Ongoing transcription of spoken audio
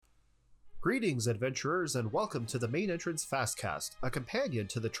Greetings, adventurers, and welcome to the Main Entrance Fastcast, a companion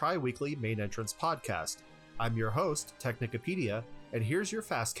to the tri-weekly Main Entrance podcast. I'm your host, Technicopedia, and here's your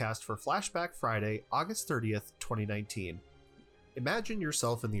Fastcast for Flashback Friday, August 30th, 2019. Imagine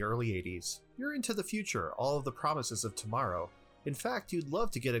yourself in the early 80s. You're into the future, all of the promises of tomorrow. In fact, you'd love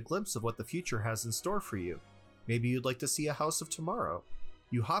to get a glimpse of what the future has in store for you. Maybe you'd like to see a house of tomorrow.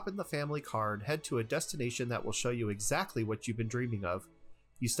 You hop in the family car and head to a destination that will show you exactly what you've been dreaming of.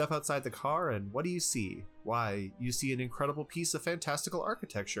 You step outside the car and what do you see? Why, you see an incredible piece of fantastical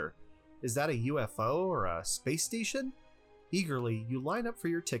architecture. Is that a UFO or a space station? Eagerly, you line up for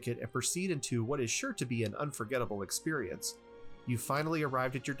your ticket and proceed into what is sure to be an unforgettable experience. You finally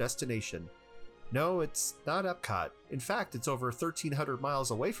arrived at your destination. No, it's not Epcot. In fact, it's over 1,300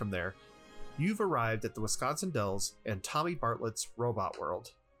 miles away from there. You've arrived at the Wisconsin Dells and Tommy Bartlett's Robot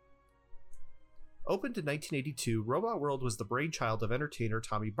World. Opened in 1982, Robot World was the brainchild of entertainer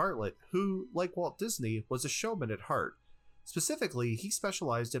Tommy Bartlett, who, like Walt Disney, was a showman at heart. Specifically, he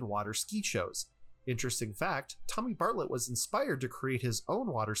specialized in water ski shows. Interesting fact, Tommy Bartlett was inspired to create his own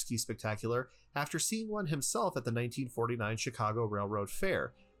water ski spectacular after seeing one himself at the 1949 Chicago Railroad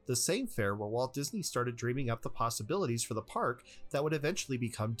Fair, the same fair where Walt Disney started dreaming up the possibilities for the park that would eventually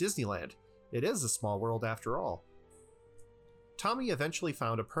become Disneyland. It is a small world after all. Tommy eventually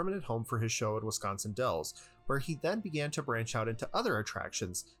found a permanent home for his show at Wisconsin Dells, where he then began to branch out into other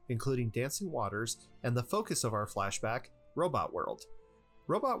attractions, including Dancing Waters and the focus of our flashback, Robot World.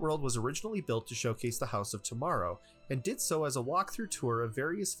 Robot World was originally built to showcase the House of Tomorrow, and did so as a walkthrough tour of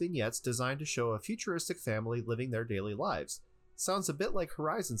various vignettes designed to show a futuristic family living their daily lives. Sounds a bit like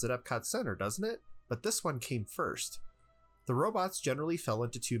Horizons at Epcot Center, doesn't it? But this one came first. The robots generally fell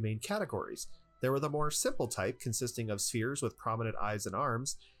into two main categories. There were the more simple type, consisting of spheres with prominent eyes and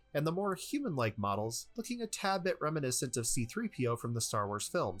arms, and the more human-like models, looking a tad bit reminiscent of C-3PO from the Star Wars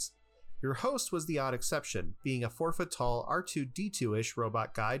films. Your host was the odd exception, being a 4-foot-tall R2-D2-ish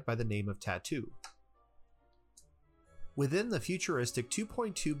robot guide by the name of Tatu. Within the futuristic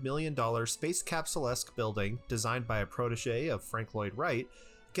 $2.2 million space-capsule-esque building, designed by a protege of Frank Lloyd Wright,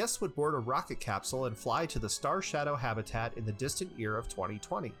 guests would board a rocket capsule and fly to the Star Shadow habitat in the distant year of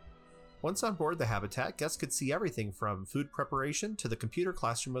 2020. Once on board the habitat, guests could see everything from food preparation to the computer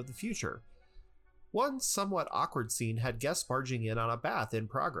classroom of the future. One somewhat awkward scene had guests barging in on a bath in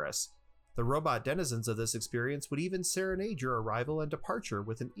progress. The robot denizens of this experience would even serenade your arrival and departure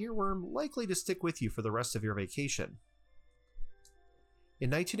with an earworm likely to stick with you for the rest of your vacation.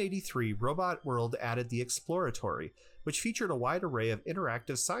 In 1983, Robot World added the Exploratory, which featured a wide array of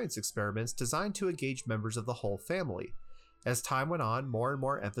interactive science experiments designed to engage members of the whole family. As time went on, more and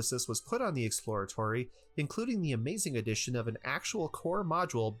more emphasis was put on the Exploratory, including the amazing addition of an actual core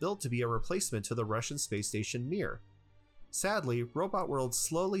module built to be a replacement to the Russian Space Station MIR. Sadly, Robot World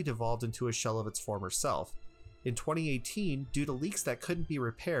slowly devolved into a shell of its former self. In 2018, due to leaks that couldn't be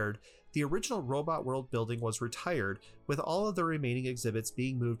repaired, the original Robot World building was retired, with all of the remaining exhibits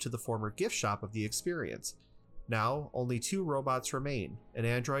being moved to the former gift shop of the experience. Now, only two robots remain, an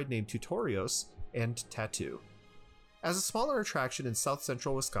android named Tutorios and Tatu. As a smaller attraction in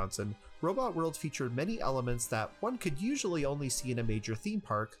south-central Wisconsin, Robot World featured many elements that one could usually only see in a major theme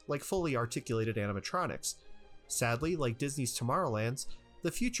park, like fully articulated animatronics. Sadly, like Disney's Tomorrowlands, the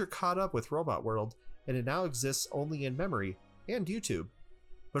future caught up with Robot World, and it now exists only in memory, and YouTube.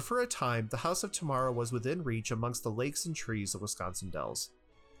 But for a time, the House of Tomorrow was within reach amongst the lakes and trees of Wisconsin Dells.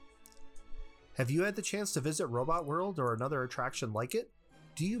 Have you had the chance to visit Robot World or another attraction like it?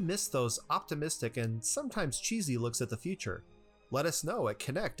 Do you miss those optimistic and sometimes cheesy looks at the future? Let us know at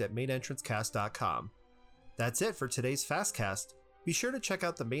connect@mainentrancecast.com. That's it for today's Fastcast. Be sure to check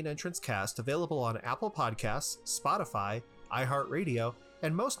out the Main Entrance Cast, available on Apple Podcasts, Spotify, iHeartRadio,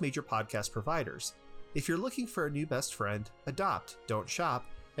 and most major podcast providers. If you're looking for a new best friend, adopt, don't shop,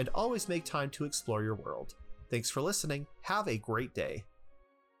 and always make time to explore your world. Thanks for listening. Have a great day.